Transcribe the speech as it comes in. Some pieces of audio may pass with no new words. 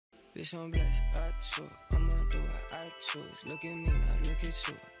Bitch, I'm blessed, I choose. I'm gonna do what I choose. Look at me now, look at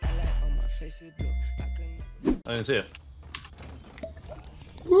you. I like on my face is blue. I can I didn't see it.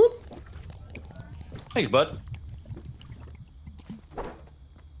 Whoop. Thanks, bud.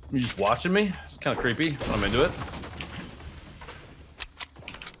 You just watching me? It's kind of creepy. I'm into it.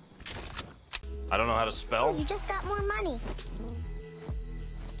 I don't know how to spell. You just got more money.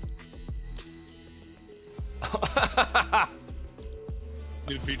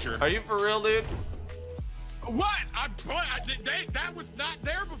 New feature. Are you for real, dude? What? That was not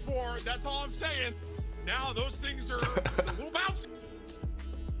there before. That's all I'm saying. Now those things are a little bouncy.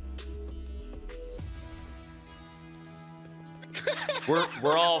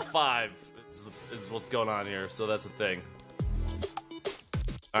 We're all 5. Is what's going on here. So that's the thing.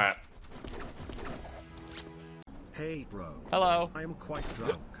 All right. Hey bro. Hello. I am quite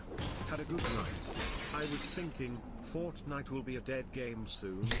drunk. Had a good night. I was thinking, Fortnite will be a dead game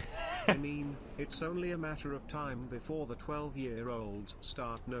soon. I mean, it's only a matter of time before the 12-year-olds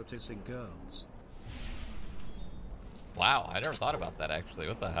start noticing girls. Wow, I never thought about that actually.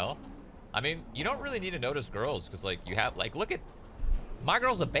 What the hell? I mean, you don't really need to notice girls because, like, you have, like, look at my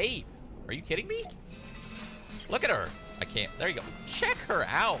girl's a babe. Are you kidding me? Look at her. I can't. There you go. Check her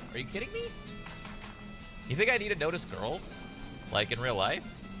out. Are you kidding me? You think I need to notice girls? Like in real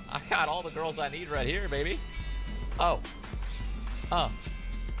life? I got all the girls I need right here, baby. Oh.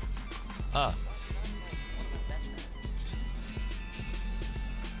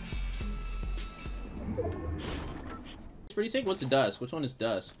 It's pretty sick. What's a dusk? Which one is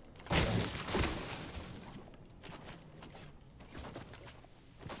dusk? I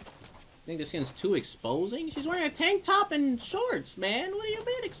think the skin's too exposing. She's wearing a tank top and shorts, man. What do you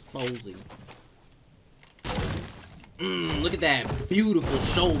mean exposing? Look at that beautiful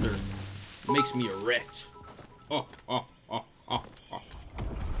shoulder. It makes me erect.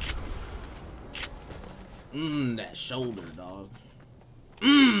 That shoulder, dog.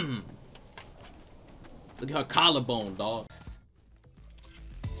 Look at her collarbone, dog.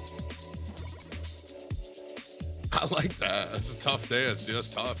 I like that. That's a tough dance. Dude, that's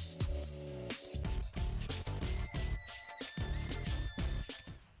tough.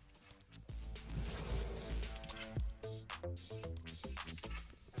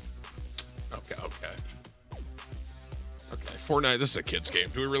 Okay, Fortnite, this is a kid's game.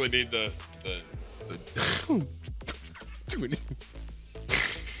 Do we really need the do we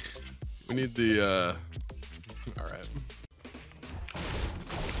need the all right.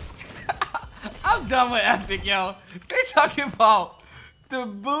 I'm done with Epic, yo. They talking about the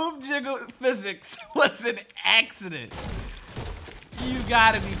boob jiggle physics was an accident. You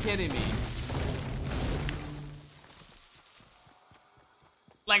gotta be kidding me.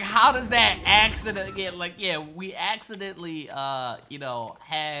 Like, how does that accident get, like, yeah, we accidentally, you know,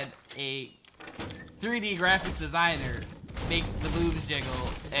 had a 3D graphics designer make the boobs jiggle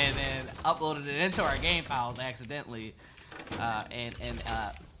and then uploaded it into our game files accidentally, and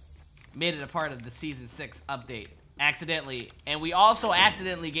made it a part of the Season 6 update accidentally. And we also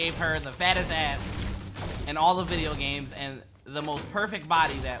accidentally gave her the fattest ass in all the video games and the most perfect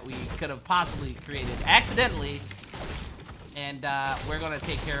body that we could have possibly created accidentally. And we're gonna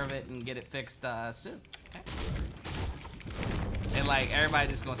take care of it and get it fixed soon. Okay? And like everybody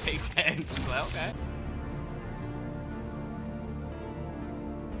just gonna take that and just like, okay.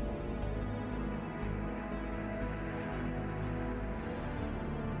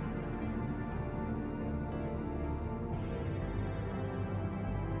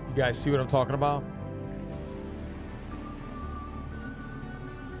 You guys see what I'm talking about?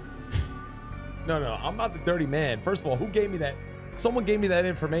 No, I'm not the dirty man. First of all, who gave me that? Someone gave me that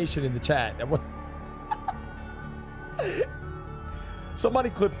information in the chat. That was somebody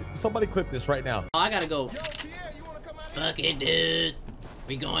clip this right now. Oh, I gotta go. Fuck it, dude.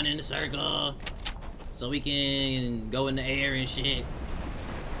 We going in the circle so we can go in the air and shit.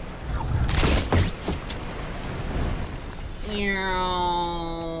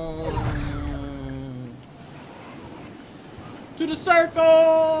 To the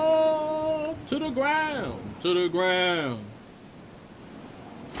circle! To the ground! To the ground!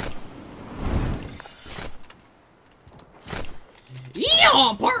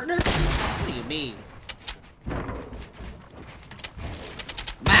 Yeah, partner! What do you mean?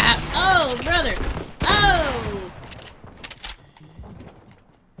 Oh, brother! Oh!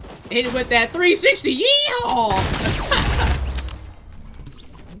 Hit it with that 360! Yeehaw!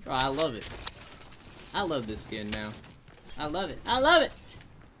 Oh, I love it. I love this skin now. I love it. I love it.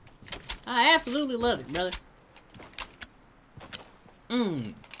 I absolutely love it, brother.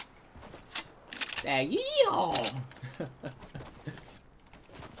 That yeehaw.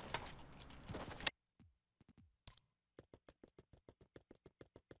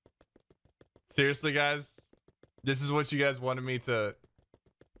 Seriously, guys? This is what you guys wanted me to...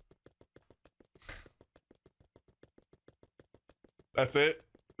 That's it?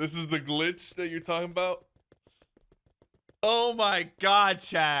 This is the glitch that you're talking about? Oh my god,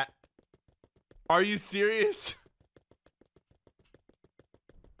 chat. Are you serious?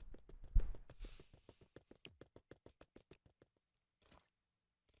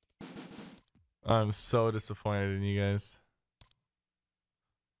 I'm so disappointed in you guys.